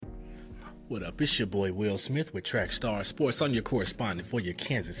What up? It's your boy Will Smith with Track Star Sports. I'm your correspondent for your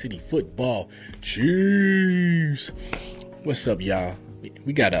Kansas City football Chiefs. What's up, y'all?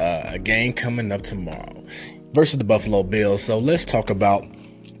 We got a game coming up tomorrow versus the Buffalo Bills. So let's talk about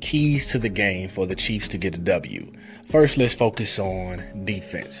keys to the game for the Chiefs to get a W. First, let's focus on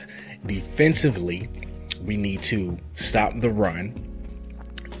defense. Defensively, we need to stop the run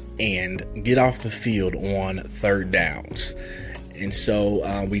and get off the field on third downs. And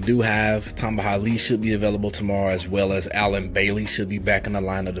so we do have Tamba Hali should be available tomorrow, as well as Allen Bailey should be back in the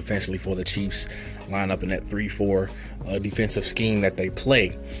lineup defensively for the Chiefs, line up in that 3-4 defensive scheme that they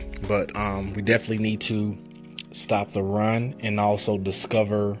play. But we definitely need to stop the run and also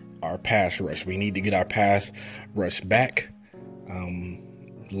discover our pass rush. We need to get our pass rush back. The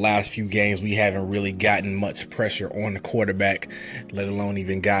last few games, we haven't really gotten much pressure on the quarterback, let alone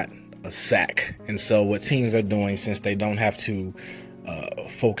even got a sack. And so what teams are doing, since they don't have to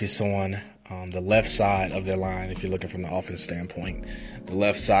focus on the left side of their line, if you're looking from the offense standpoint, the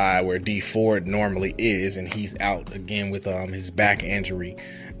left side where D Ford normally is, and he's out again with his back injury,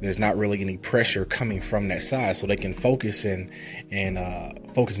 there's not really any pressure coming from that side, so they can focus and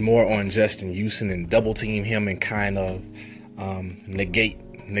focus more on Justin Houston and double team him and kind of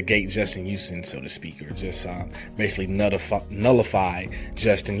negate Justin Houston, so to speak, or just basically nullify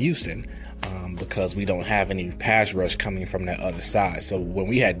Justin Houston because we don't have any pass rush coming from that other side. So when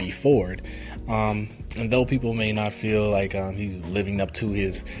we had D Ford, and though people may not feel like he's living up to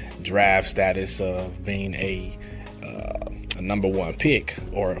his draft status of being a number one pick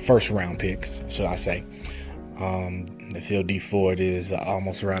or a first round pick, should I say, they feel D Ford is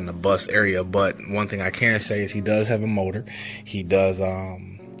almost around the bust area. But one thing I can say is he does have a motor. He does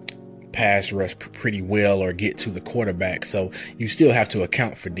pass rush pretty well or get to the quarterback. So you still have to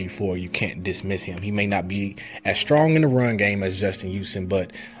account for D Ford. You can't dismiss him. He may not be as strong in the run game as Justin Houston,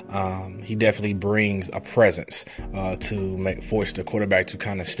 but he definitely brings a presence to force the quarterback to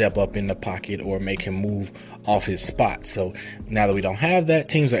kind of step up in the pocket or make him move off his spot. So now that we don't have that,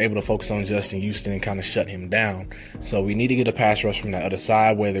 teams are able to focus on Justin Houston and kind of shut him down. So we need to get a pass rush from the other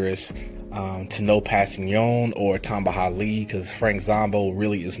side, whether it's Tanoh Kpassagnon or Tamba Hali, because Frank Zombo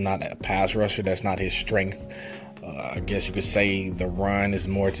really is not a pass rusher. That's not his strength. I guess you could say the run is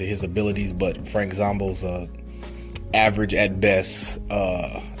more to his abilities, but Frank Zombo's average at best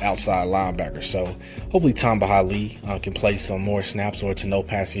outside linebacker. So hopefully Tamba Hali can play some more snaps, or Tanoh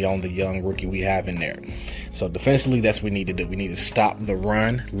Kpassagnon, the young rookie we have in there. So defensively, that's what we need to do. We need to stop the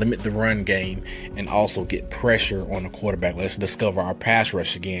run, limit the run game, and also get pressure on the quarterback. Let's discover our pass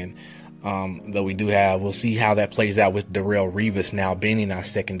rush again. Though we do have, we'll see how that plays out with Darrelle Revis now being in our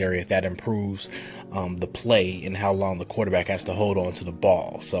secondary, if that improves the play and how long the quarterback has to hold on to the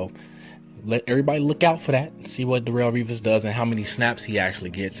ball. So let everybody look out for that, see what Darrelle Revis does and how many snaps he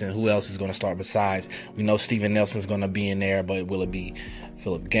actually gets and who else is going to start besides. We know Steven Nelson's going to be in there, but will it be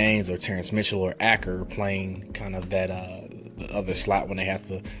Phillip Gaines or Terrence Mitchell or Acker playing kind of that the other slot when they have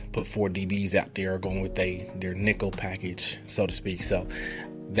to put 4 DBs out there going with their nickel package, so to speak. So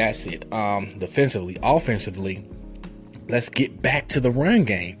that's it. Defensively. Offensively, let's get back to the run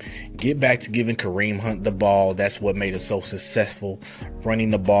game. Get back to giving Kareem Hunt the ball. That's what made us so successful. Running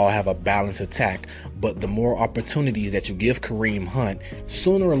the ball, have a balanced attack. But the more opportunities that you give Kareem Hunt,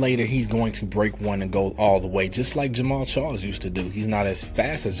 sooner or later he's going to break one and go all the way, just like Jamaal Charles used to do. He's not as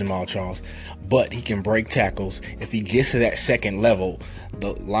fast as Jamaal Charles, but he can break tackles. If he gets to that second level,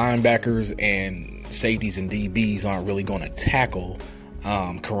 the linebackers and safeties and DBs aren't really going to tackle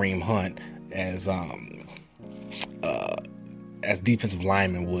Kareem Hunt as defensive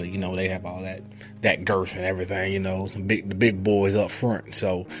linemen would. You know, they have all that girth and everything, you know, the big boys up front.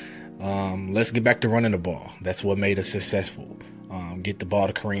 So let's get back to running the ball. That's what made us successful. Get the ball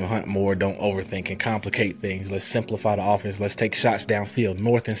to Kareem Hunt more. Don't overthink and complicate things. Let's simplify the offense. Let's take shots downfield,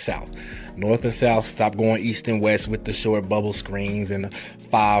 north and south. North and south. Stop going east and west with the short bubble screens and the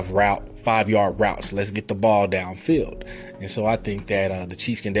 5-yard routes. Let's get the ball downfield. And so I think that the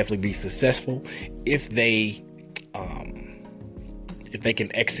Chiefs can definitely be successful if they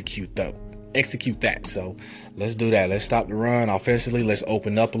can execute that. So let's do that. Let's stop the run. Offensively, let's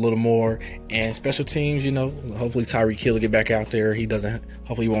open up a little more. And special teams, you know, hopefully Tyreek Hill will get back out there.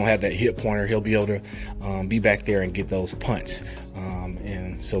 Hopefully he won't have that hip pointer. He'll be able to be back there and get those punts.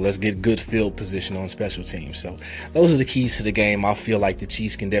 And so let's get good field position on special teams. So those are the keys to the game. I feel like the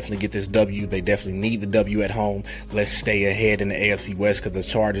Chiefs can definitely get this W. They definitely need the W at home. Let's stay ahead in the AFC West because the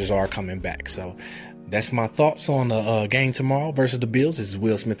Chargers are coming back. So that's my thoughts on the game tomorrow versus the Bills. This is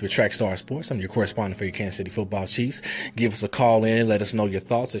Will Smith with Track Star Sports. I'm your correspondent for your Kansas City football Chiefs. Give us a call in. Let us know your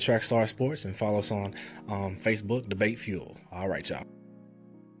thoughts at Track Star Sports and follow us on Facebook, Debate Fuel. All right, y'all.